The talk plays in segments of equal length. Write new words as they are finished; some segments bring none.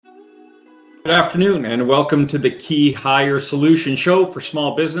Good afternoon, and welcome to the KeyHire Solution Show for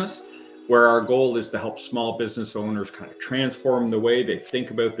small business, where our goal is to help small business owners kind of transform the way they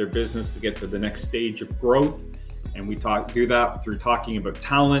think about their business to get to the next stage of growth. And we do that through talking about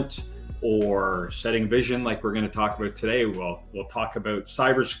talent or setting vision, like we're going to talk about today. We'll talk about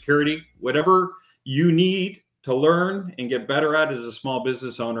cybersecurity, whatever you need to learn and get better at as a small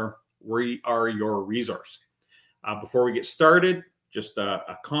business owner. We are your resource. Before we get started, just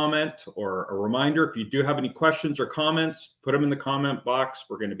a comment or a reminder, if you do have any questions or comments, put them in the comment box.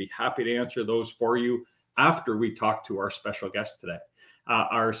 We're going to be happy to answer those for you after we talk to our special guest today.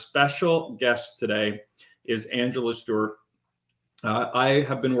 Our special guest today is Angela Stewart. I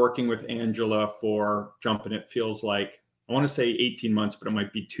have been working with Angela for, it feels like, I want to say 18 months, but it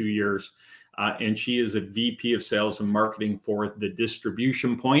might be 2 years. And she is a VP of Sales and Marketing for the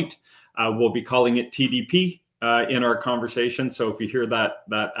Distribution Point. We'll be calling it TDP. In our conversation. So if you hear that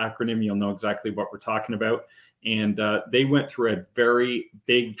acronym, you'll know exactly what we're talking about. And they went through a very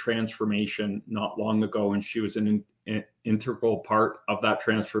big transformation not long ago, and she was an integral part of that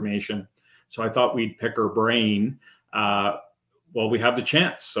transformation. So I thought we'd pick her brain while we have the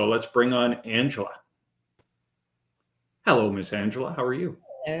chance. So let's bring on Angela. Hello, Miss Angela. How are you?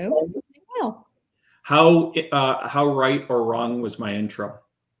 Hello. Well, how right or wrong was my intro?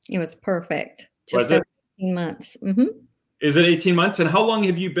 it was perfect. Was it? 18 months. Mm-hmm. Is it 18 months? And how long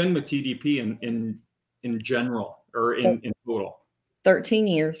have you been with TDP in general or in total? 13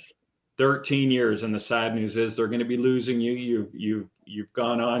 years. 13 years. And the sad news is they're going to be losing you. You've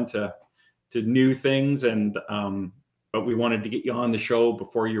gone on to new things. And but we wanted to get you on the show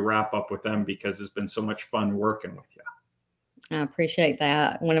before you wrap up with them because it's been so much fun working with you. I appreciate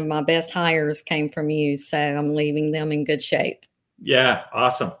that. One of my best hires came from you, so I'm leaving them in good shape. Yeah,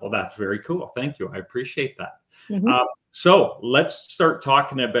 awesome. Well, that's very cool. Thank you. I appreciate that. Mm-hmm. So let's start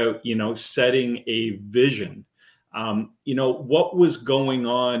talking about, setting a vision. What was going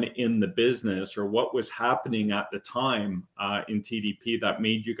on in the business or what was happening at the time in TDP that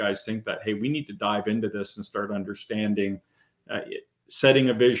made you guys think that, hey, we need to dive into this and start understanding setting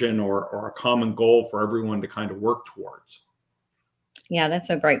a vision or a common goal for everyone to kind of work towards? Yeah, that's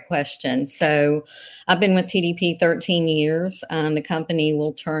a great question. So I've been with TDP 13 years. The company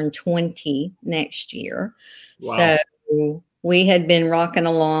will turn 20 next year. Wow. So we had been rocking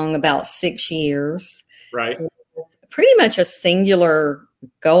along about 6 years. Right. Pretty much a singular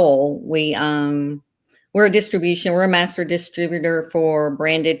goal. We're a master distributor for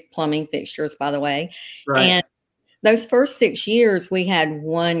branded plumbing fixtures, by the way. Right. And those first 6 years, we had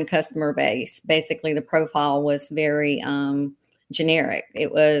one customer base. Basically, the profile was very generic.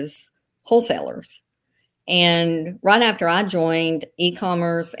 It was wholesalers. And right after I joined,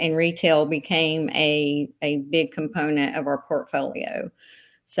 e-commerce and retail became a big component of our portfolio.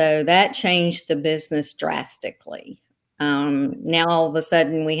 So that changed the business drastically. Now, all of a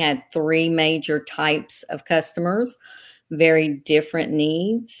sudden, we had 3 major types of customers, very different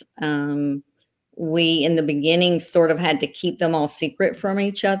needs. We, in the beginning, sort of had to keep them all secret from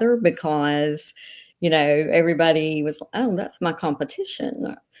each other because everybody was, oh, that's my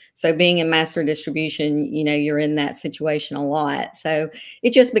competition. So being in master distribution, you're in that situation a lot. So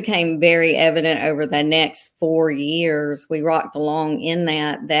it just became very evident over the next 4 years. We rocked along in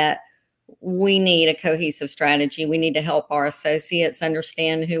that we need a cohesive strategy. We need to help our associates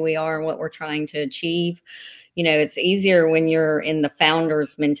understand who we are and what we're trying to achieve. It's easier when you're in the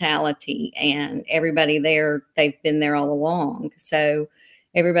founder's mentality and everybody there, they've been there all along. So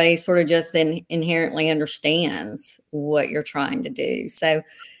everybody sort of just inherently understands what you're trying to do. So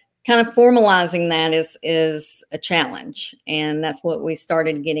kind of formalizing that is a challenge. And that's what we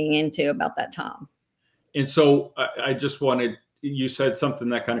started getting into about that time. And so I just you said something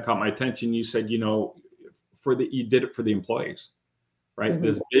that kind of caught my attention. You said, you did it for the employees, right? Mm-hmm.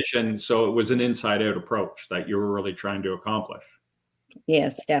 This vision. So it was an inside out approach that you were really trying to accomplish.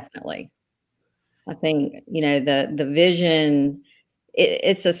 Yes, definitely. I think, the vision,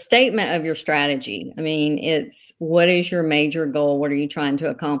 it's a statement of your strategy. I mean, it's what is your major goal? What are you trying to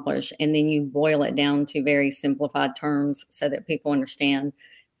accomplish? And then you boil it down to very simplified terms so that people understand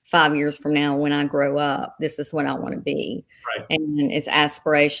 5 years from now, when I grow up, this is what I want to be. Right. And it's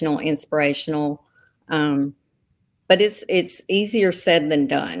aspirational, inspirational. But it's easier said than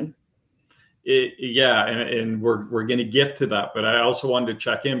done. And we're going to get to that. But I also wanted to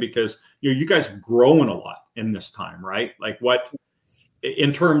check in because you guys have grown a lot in this time, right? Like what?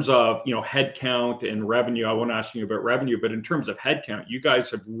 In terms of, head count and revenue, I won't ask you about revenue, but in terms of head count, you guys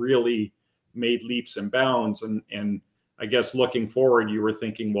have really made leaps and bounds. And I guess looking forward, you were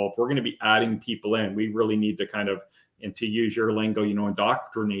thinking, well, if we're going to be adding people in, we really need to kind of, and to use your lingo,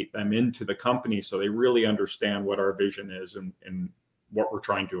 indoctrinate them into the company so they really understand what our vision is and what we're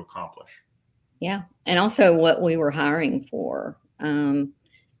trying to accomplish. Yeah. And also what we were hiring for.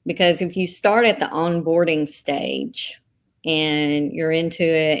 Because if you start at the onboarding stage and you're into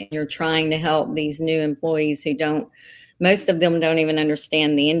it and you're trying to help these new employees who most of them don't even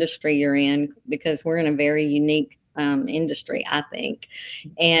understand the industry you're in, because we're in a very unique industry, I think.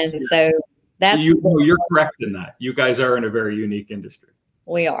 And so that's... You're correct in that. You guys are in a very unique industry.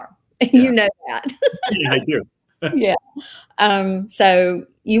 We are. Yeah. You know that. Yeah, I do. Yeah. So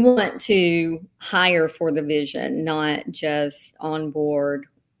you want to hire for the vision, not just onboard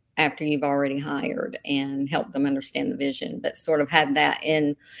after you've already hired and help them understand the vision, but sort of have that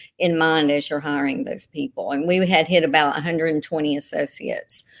in mind as you're hiring those people. And we had hit about 120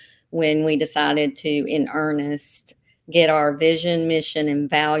 associates when we decided to, in earnest, get our vision, mission, and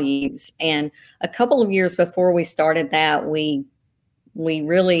values. And a couple of years before we started that, we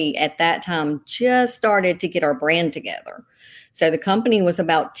really, at that time, just started to get our brand together. So the company was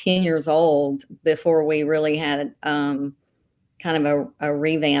about 10 years old before we really had kind of a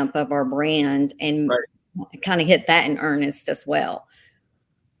revamp of our brand, and kind of hit that in earnest as well.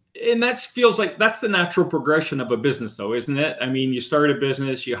 And that feels like that's the natural progression of a business, though, isn't it? I mean, you start a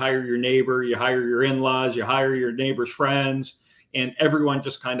business, you hire your neighbor, you hire your in-laws, you hire your neighbor's friends, and everyone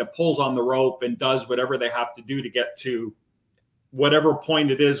just kind of pulls on the rope and does whatever they have to do to get to whatever point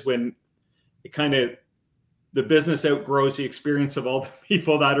it is when it kind of, the business outgrows the experience of all the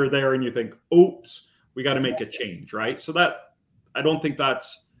people that are there, and you think, oops, we got to make a change, right? So that, I don't think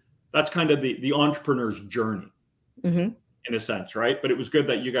that's kind of the entrepreneur's journey. Mm-hmm. In a sense, right? But it was good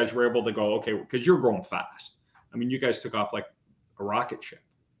that you guys were able to go, okay, because you're growing fast. I mean, you guys took off like a rocket ship.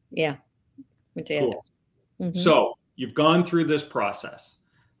 Yeah, we did. Cool. Mm-hmm. So you've gone through this process,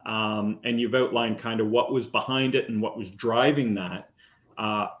 and you've outlined kind of what was behind it and what was driving that.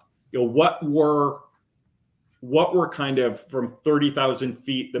 What were kind of, from 30,000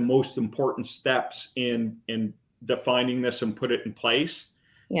 feet, the most important steps in defining this and put it in place?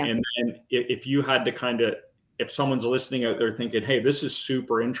 Yeah. And then if you had to kind of, if someone's listening out there thinking, hey, this is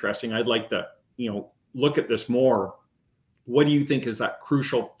super interesting, I'd like to, look at this more. What do you think is that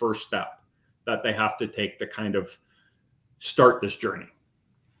crucial first step that they have to take to kind of start this journey?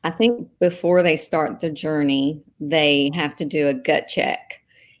 I think before they start the journey, they have to do a gut check.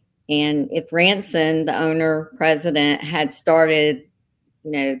 And if Ranson, the owner president, had started,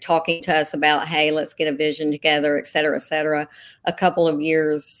 talking to us about, hey, let's get a vision together, et cetera, a couple of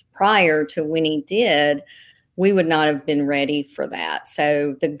years prior to when he did, we would not have been ready for that.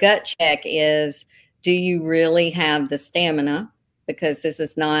 So the gut check is, do you really have the stamina? Because this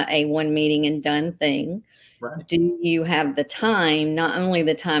is not a one meeting and done thing. Right. Do you have the time, not only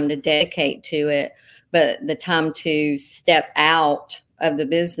the time to dedicate to it, but the time to step out of the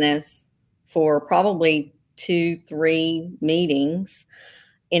business for probably 2-3 meetings,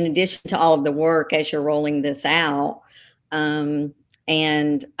 in addition to all of the work as you're rolling this out? And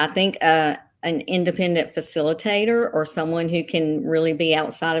I think an independent facilitator or someone who can really be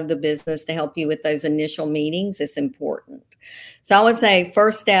outside of the business to help you with those initial meetings is important. So I would say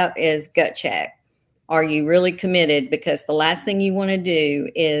first step is gut check. Are you really committed? Because the last thing you want to do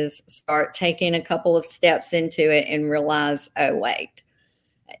is start taking a couple of steps into it and realize, oh, wait,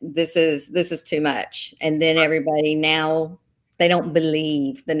 this is too much. And then everybody now, they don't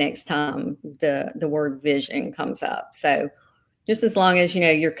believe the next time the word vision comes up. So just as long as,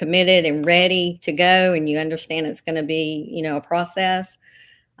 you're committed and ready to go and you understand it's going to be, a process,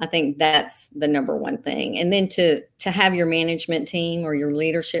 I think that's the number one thing. And then to have your management team or your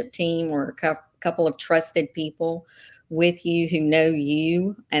leadership team or a couple of trusted people with you who know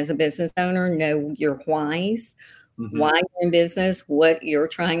you as a business owner, know your whys, mm-hmm. why you're in business, what you're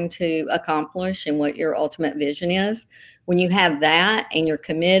trying to accomplish, and what your ultimate vision is. When you have that and you're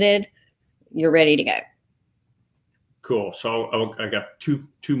committed, you're ready to go. Cool. So I got two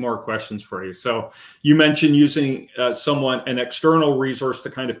more questions for you. So you mentioned using an external resource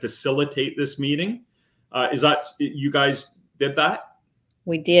to kind of facilitate this meeting. Is that, you guys did that?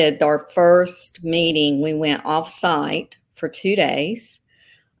 We did. Our first meeting, we went off-site for 2 days.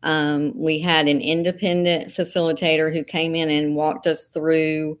 We had an independent facilitator who came in and walked us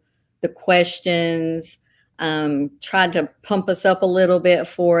through the questions, tried to pump us up a little bit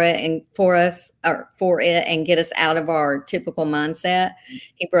for it and get us out of our typical mindset.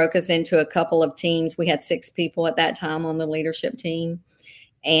 He broke us into a couple of teams. We had 6 people at that time on the leadership team,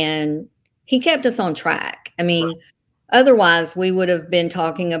 and he kept us on track. I mean, otherwise we would have been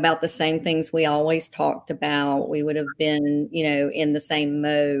talking about the same things we always talked about. We would have been, in the same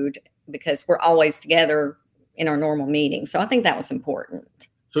mode, because we're always together, in our normal meetings. So I think that was important.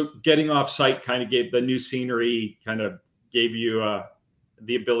 So getting off site kind of gave the new scenery, kind of gave you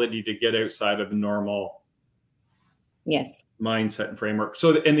the ability to get outside of the normal mindset and framework.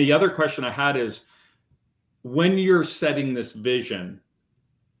 So, and the other question I had is, when you're setting this vision,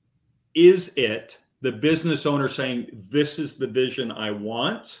 is it the business owner saying, this is the vision I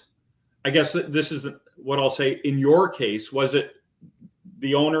want? I guess this is what I'll say. In your case, was it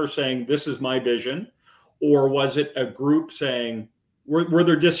the owner saying, this is my vision? Or was it a group saying, were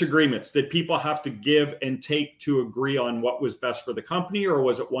there disagreements? Did people have to give and take to agree on what was best for the company? Or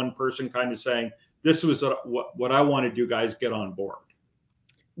was it one person kind of saying, this was what I want to do, guys, get on board?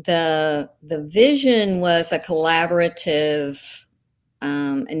 The vision was a collaborative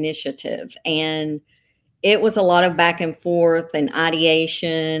initiative, and it was a lot of back and forth and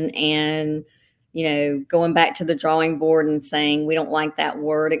ideation and, going back to the drawing board and saying, we don't like that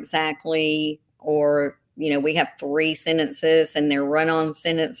word exactly, or, we have 3 sentences and they're run-on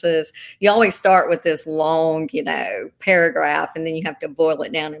sentences. You always start with this long, paragraph, and then you have to boil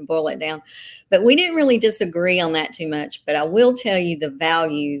it down and boil it down. But we didn't really disagree on that too much. But I will tell you the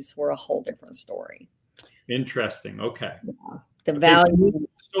values were a whole different story. Interesting. Okay. Yeah. The value.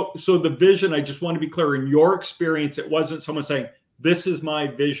 So the vision, I just want to be clear, in your experience, it wasn't someone saying, this is my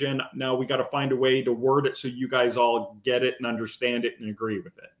vision. Now we got to find a way to word it so you guys all get it and understand it and agree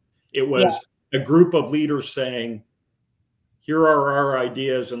with it. It was a group of leaders saying, here are our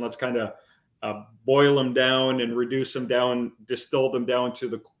ideas, and let's kind of boil them down and reduce them down, distill them down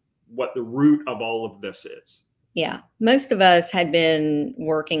to what the root of all of this is. Yeah. Most of us had been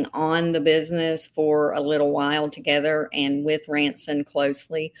working on the business for a little while together and with Ranson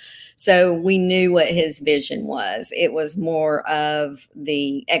closely. So we knew what his vision was. It was more of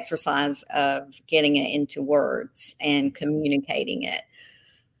the exercise of getting it into words and communicating it.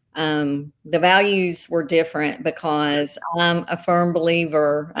 The values were different because I'm a firm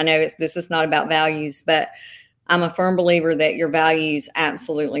believer. I know this is not about values, but I'm a firm believer that your values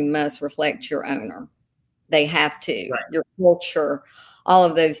absolutely must reflect your owner. They have to, right. Your culture, all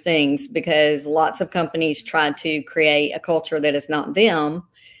of those things, because lots of companies try to create a culture that is not them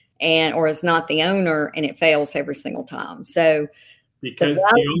or is not the owner, and it fails every single time. So because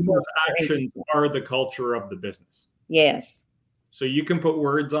the owner's actions are the culture of the business. Yes. So you can put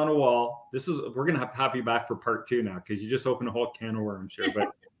words on a wall. We're going to have you back for part 2 now, because you just opened a whole can of worms here. But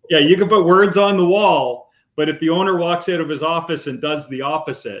yeah, you can put words on the wall, but if the owner walks out of his office and does the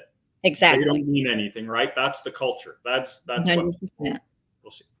opposite, exactly, they don't mean anything, right? That's the culture. That's 100%. What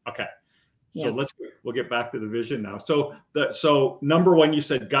we'll see. Okay. So we'll get back to the vision now. So number 1, you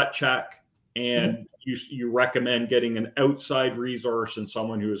said gut check, and you recommend getting an outside resource and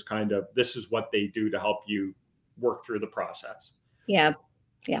someone who is kind of, this is what they do to help you work through the process. Yeah.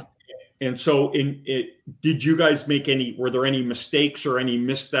 Yeah. And so did you guys were there any mistakes or any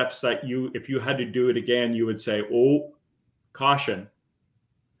missteps that if you had to do it again, you would say, oh, caution,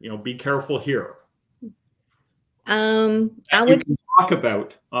 be careful here? I would talk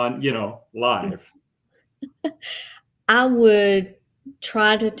about on, live. I would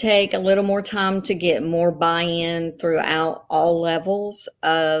try to take a little more time to get more buy-in throughout all levels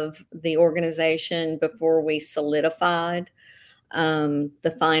of the organization before we solidified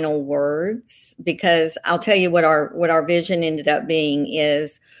the final words, because I'll tell you what our vision ended up being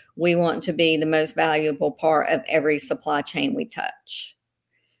is we want to be the most valuable part of every supply chain we touch.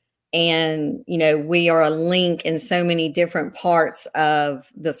 And, we are a link in so many different parts of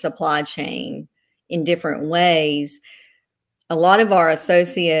the supply chain in different ways. A lot of our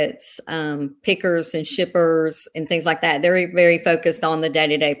associates, pickers and shippers and things like that, they're very focused on the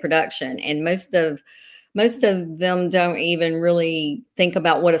day-to-day production. And most of them don't even really think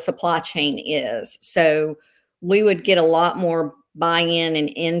about what a supply chain is. So we would get a lot more buy-in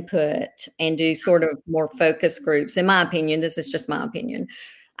and input and do sort of more focus groups. In my opinion, this is just my opinion.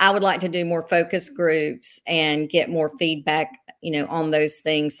 I would like to do more focus groups and get more feedback, on those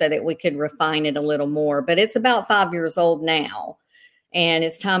things so that we could refine it a little more. But it's about 5 years old now, and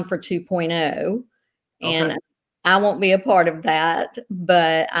it's time for 2.0. And I won't be a part of that,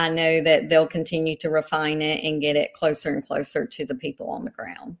 but I know that they'll continue to refine it and get it closer and closer to the people on the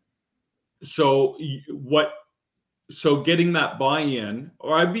ground. So getting that buy-in,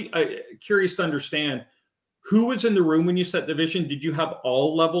 or I'd be curious to understand, who was in the room when you set the vision? Did you have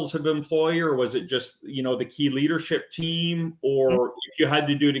all levels of employee, or was it just, the key leadership team? Or if you had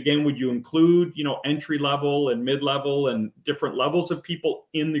to do it again, would you include, entry level and mid-level and different levels of people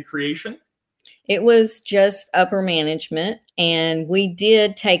in the creation? It was just upper management, and we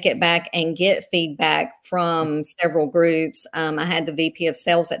did take it back and get feedback from several groups. I had the VP of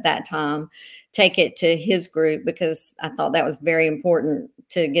sales at that time take it to his group, because I thought that was very important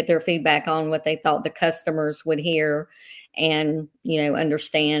to get their feedback on what they thought the customers would hear and,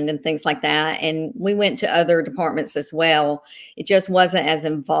 understand and things like that. And we went to other departments as well. It just wasn't as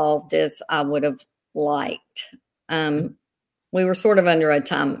involved as I would have liked. We were sort of under a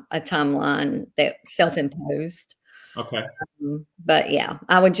timeline that self-imposed. Okay. But yeah,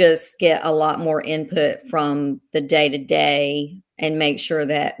 I would just get a lot more input from the day-to-day and make sure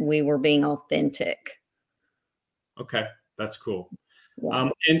that we were being authentic. Okay, that's cool. Yeah.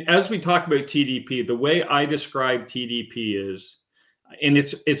 And as we talk about TDP, the way I describe TDP is, and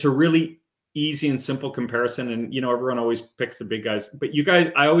it's a really easy and simple comparison. And, everyone always picks the big guys, but you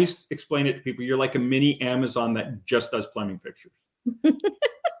guys, I always explain it to people. You're like a mini Amazon that just does plumbing fixtures.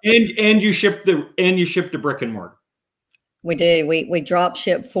 and you ship the brick and mortar. We do. We drop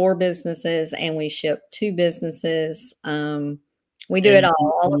ship 4 businesses and we ship 2 businesses. We do it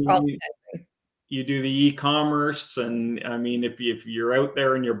all across the country. You do the e-commerce, and I mean, if you're out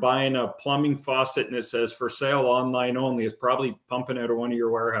there and you're buying a plumbing faucet and it says for sale online only, it's probably pumping out of one of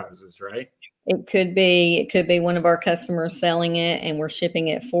your warehouses, right? It could be one of our customers selling it and we're shipping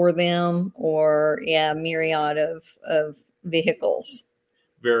it for them, or myriad of vehicles.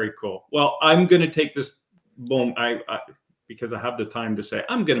 Very cool. Well, I'm going to take this boom. I because I have the time to say,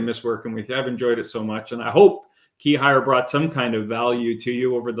 I'm going to miss working with you. I've enjoyed it so much. And I hope KeyHire brought some kind of value to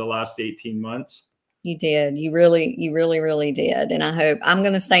you over the last 18 months. You did. You really, really did. And I hope I'm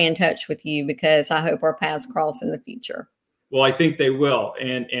going to stay in touch with you, because I hope our paths cross in the future. Well, I think they will.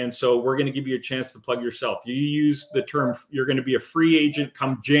 And so we're going to give you a chance to plug yourself. You use the term, you're going to be a free agent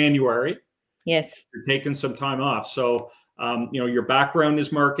come January. Yes. You're taking some time off. So, your background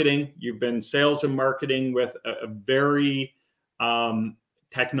is marketing. You've been sales and marketing with a very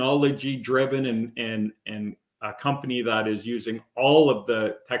technology driven and a company that is using all of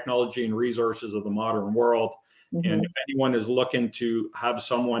the technology and resources of the modern world. Mm-hmm. And if anyone is looking to have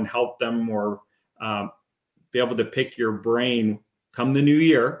someone help them or be able to pick your brain come the new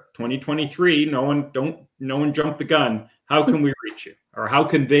year, 2023, no one jump the gun. How can we reach you, or how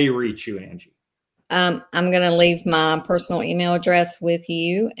can they reach you, Angie? I'm going to leave my personal email address with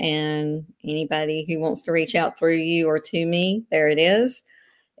you, and anybody who wants to reach out through you or to me, there it is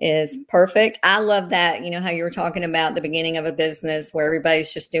perfect. I love that. How you were talking about the beginning of a business where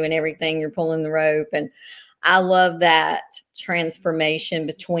everybody's just doing everything, you're pulling the rope. And I love that transformation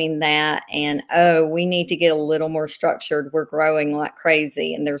between that and, we need to get a little more structured. We're growing like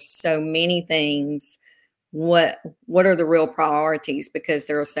crazy. And there's so many things. What are the real priorities? Because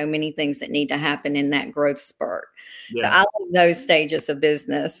there are so many things that need to happen in that growth spurt. Yeah. So I love those stages of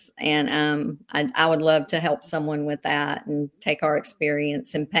business, and I would love to help someone with that and take our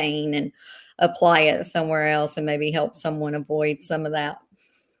experience and pain and apply it somewhere else and maybe help someone avoid some of that.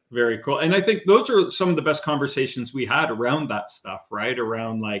 Very cool. And I think those are some of the best conversations we had around that stuff, right?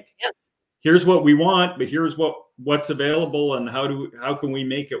 Around here's what we want, but here's what's available, and how can we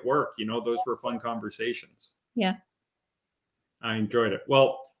make it work? Those were fun conversations. Yeah. I enjoyed it.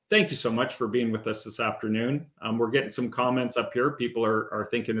 Well, thank you so much for being with us this afternoon. We're getting some comments up here. People are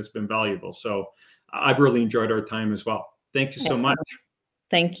thinking it's been valuable. So I've really enjoyed our time as well. Thank you so much.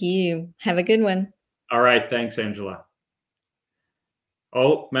 Thank you. Have a good one. All right. Thanks, Angela.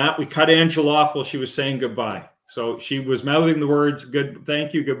 Oh, Matt, we cut Angela off while she was saying goodbye. So she was mouthing the words, good,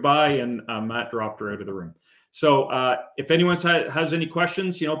 thank you, goodbye, and Matt dropped her out of the room. So if anyone has any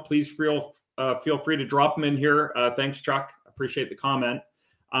questions, please feel free to drop them in here. Thanks, Chuck. Appreciate the comment.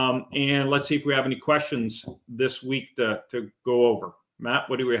 And let's see if we have any questions this week to go over. Matt,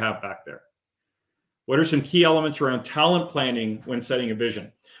 what do we have back there? What are some key elements around talent planning when setting a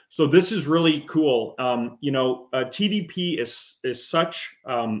vision? So this is really cool. TDP is such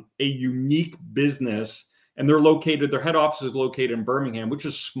a unique business. And their head office is located in Birmingham, which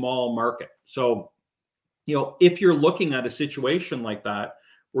is a small market. So, if you're looking at a situation like that,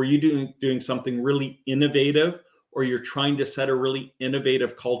 where you're doing something really innovative, or you're trying to set a really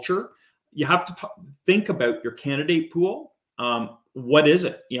innovative culture, you have to think about your candidate pool. What is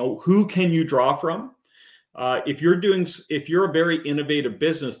it? Who can you draw from? If you're a very innovative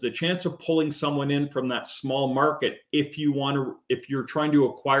business, the chance of pulling someone in from that small market, if you're trying to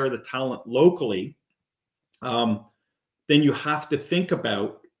acquire the talent locally, then you have to think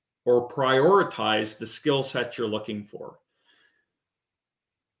about or prioritize the skill sets you're looking for.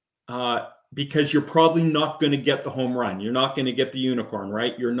 Because you're probably not going to get the home run. You're not going to get the unicorn,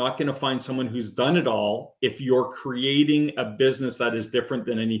 right? You're not going to find someone who's done it all if you're creating a business that is different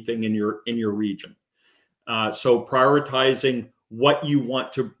than anything in your region. So prioritizing what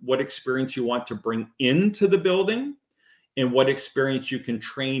experience you want to bring into the building, and what experience you can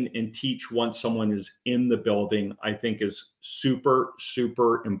train and teach once someone is in the building, I think is super,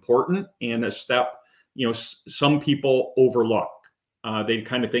 super important, and a step, some people overlook. They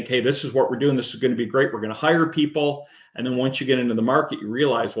kind of think, hey, this is what we're doing. This is going to be great. We're going to hire people. And then once you get into the market, you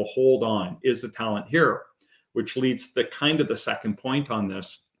realize, well, hold on, is the talent here? Which leads to kind of the second point on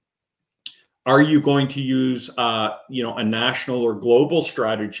this. Are you going to use, a national or global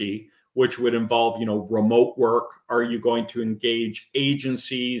strategy, which would involve, remote work? Are you going to engage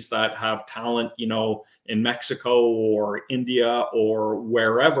agencies that have talent, in Mexico or India or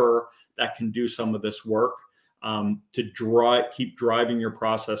wherever that can do some of this work to keep driving your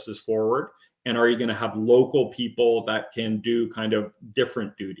processes forward? And are you going to have local people that can do kind of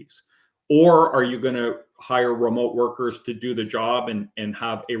different duties? Or are you going to hire remote workers to do the job and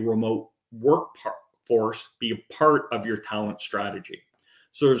have a remote workforce be a part of your talent strategy?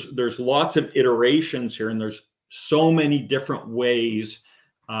 So there's lots of iterations here, and there's so many different ways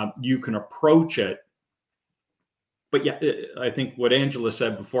you can approach it. But yeah, I think what Angela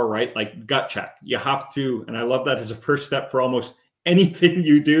said before, right? Like gut check. You have to, and I love that as a first step for almost anything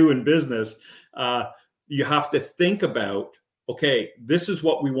you do in business. You have to think about, okay, this is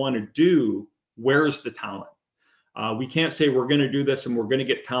what we want to do. Where's the talent? We can't say we're going to do this and we're going to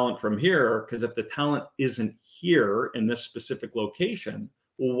get talent from here, because if the talent isn't here in this specific location,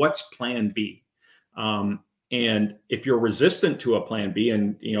 well, what's plan B? And if you're resistant to a plan B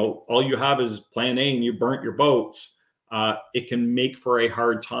and all you have is plan A and you burnt your boats, it can make for a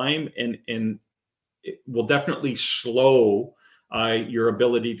hard time, and it will definitely slow your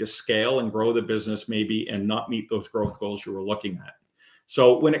ability to scale and grow the business maybe, and not meet those growth goals you were looking at.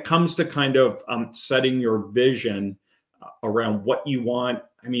 So when it comes to kind of setting your vision around what you want,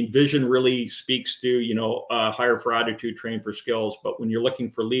 I mean, vision really speaks to, hire for attitude, train for skills. But when you're looking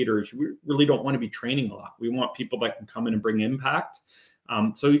for leaders, we really don't want to be training a lot. We want people that can come in and bring impact.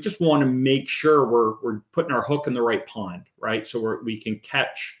 So you just want to make sure we're putting our hook in the right pond, right? So we can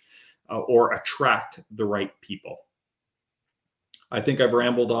catch or attract the right people. I think I've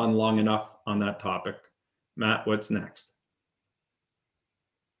rambled on long enough on that topic. Matt, what's next?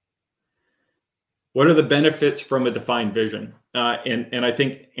 What are the benefits from a defined vision? And I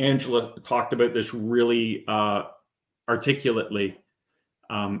think Angela talked about this really articulately,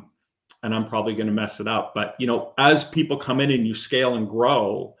 and I'm probably going to mess it up. But as people come in and you scale and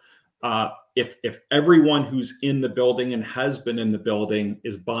grow, if everyone who's in the building and has been in the building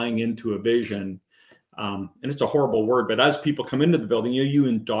is buying into a vision, and it's a horrible word, but as people come into the building, you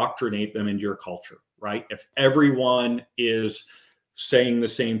indoctrinate them into your culture, right? If everyone is saying the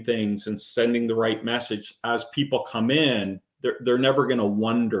same things and sending the right message, as people come in, they're never going to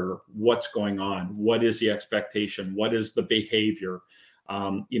wonder what's going on. What is the expectation? What is the behavior?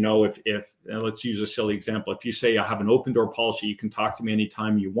 If let's use a silly example. If you say, I have an open door policy, you can talk to me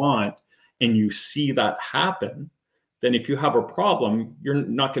anytime you want, and you see that happen, then if you have a problem, you're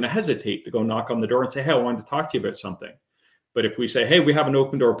not going to hesitate to go knock on the door and say, hey, I wanted to talk to you about something. But if we say, hey, we have an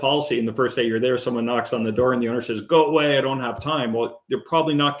open door policy, and the first day you're there, someone knocks on the door and the owner says, go away, I don't have time. Well, they're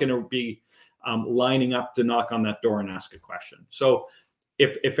probably not going to be lining up to knock on that door and ask a question. So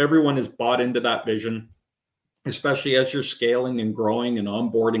if everyone is bought into that vision, especially as you're scaling and growing and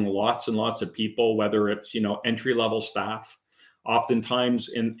onboarding lots and lots of people, whether it's, entry-level staff, oftentimes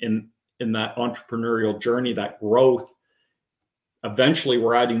in that entrepreneurial journey, that growth, eventually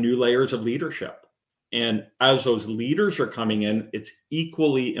we're adding new layers of leadership. And as those leaders are coming in, it's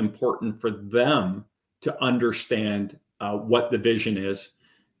equally important for them to understand what the vision is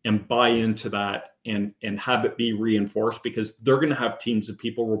and buy into that and have it be reinforced, because they're going to have teams of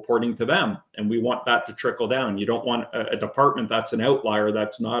people reporting to them. And we want that to trickle down. You don't want a department that's an outlier,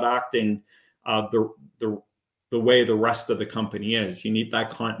 that's not acting the way the rest of the company is. You need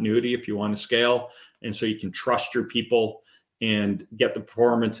that continuity if you want to scale. And so you can trust your people and get the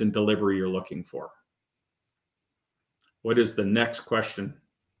performance and delivery you're looking for. What is the next question,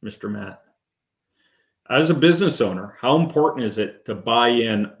 Mr. Matt? As a business owner, how important is it to buy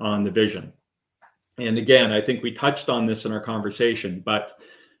in on the vision? And again, I think we touched on this in our conversation, but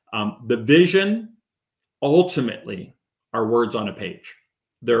the vision ultimately are words on a page.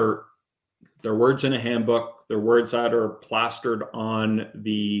 They're words in a handbook. They're words that are plastered on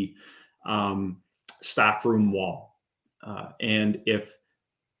the staff room wall. And if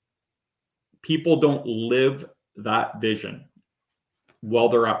people don't live that vision while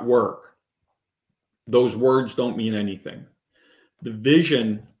they're at work, those words don't mean anything. The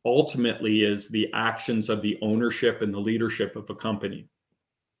vision ultimately is the actions of the ownership and the leadership of a company.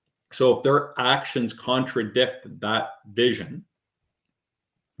 So if their actions contradict that vision,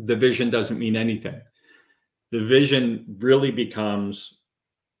 the vision doesn't mean anything. the vision really becomes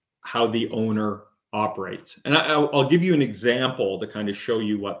how the owner operates. And I'll give you an example to kind of show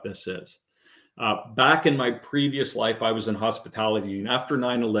you what this is. Back in my previous life, I was in hospitality, and after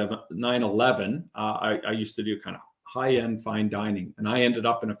 9/11, I used to do kind of high-end fine dining, and I ended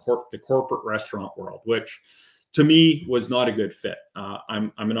up in the corporate restaurant world, which to me was not a good fit.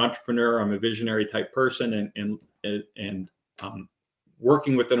 I'm an entrepreneur, I'm a visionary type person, and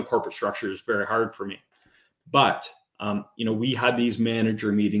working within a corporate structure is very hard for me. But we had these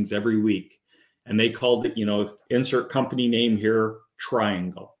manager meetings every week, and they called it, insert company name here,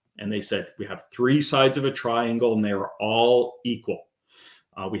 triangle. And they said, we have three sides of a triangle and they are all equal.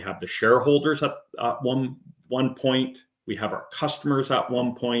 We have the shareholders at one point, we have our customers at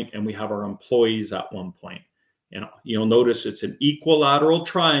one point, and we have our employees at one point. And you'll notice it's an equilateral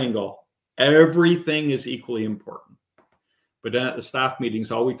triangle. Everything is equally important. But then at the staff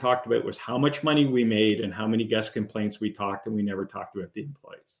meetings, all we talked about was how much money we made and how many guest complaints we talked, and we never talked about the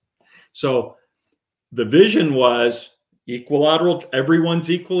employees. So the vision was equilateral,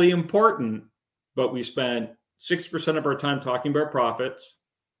 everyone's equally important, but we spent 6% of our time talking about profits,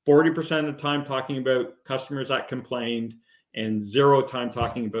 40% of the time talking about customers that complained, and 0 time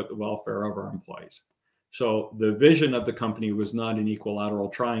talking about the welfare of our employees. So the vision of the company was not an equilateral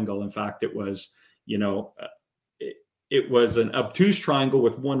triangle. In fact, it was, it was an obtuse triangle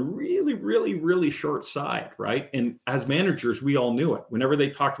with one really, really, really short side, right? And as managers, we all knew it. Whenever they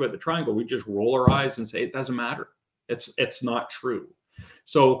talked about the triangle, we just roll our eyes and say, it doesn't matter. It's not true.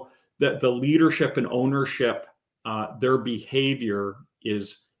 So the leadership and ownership, their behavior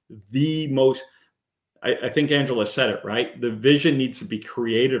is the most, I think Angela said it, right? The vision needs to be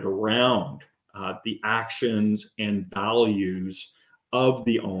created around the actions and values of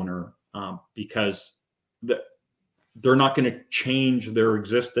the owner, because they're not going to change their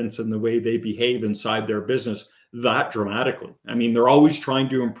existence and the way they behave inside their business that dramatically. I mean, they're always trying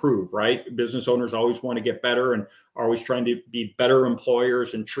to improve, right? Business owners always want to get better and are always trying to be better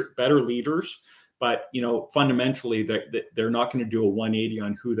employers and better leaders. But, fundamentally, they're not going to do a 180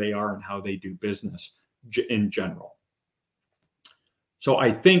 on who they are and how they do business in general. So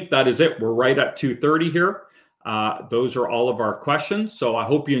I think that is it. We're right at 2:30 here. Those are all of our questions. So I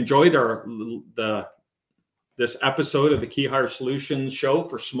hope you enjoyed this episode of the KeyHire Solutions Show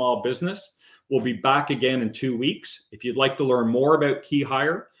for small business. We'll be back again in 2 weeks. If you'd like to learn more about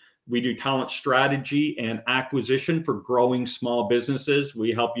KeyHire, we do talent strategy and acquisition for growing small businesses.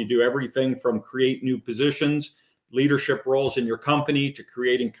 We help you do everything from create new positions, leadership roles in your company, to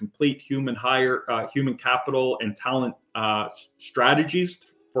creating complete human capital and talent strategies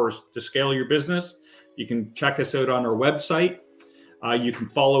to scale your business. You can check us out on our website. You can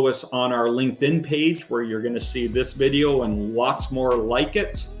follow us on our LinkedIn page, where you're going to see this video and lots more like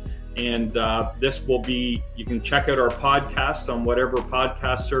it. And this will be, you can check out our podcasts on whatever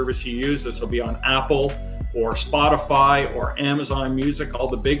podcast service you use. This will be on Apple or Spotify or Amazon Music, all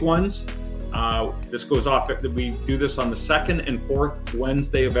the big ones. This goes off, we do this on the 2nd and 4th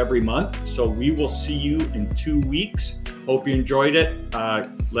Wednesday of every month. So we will see you in 2 weeks. Hope you enjoyed it.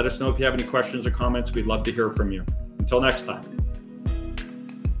 Let us know if you have any questions or comments. We'd love to hear from you. Until next time.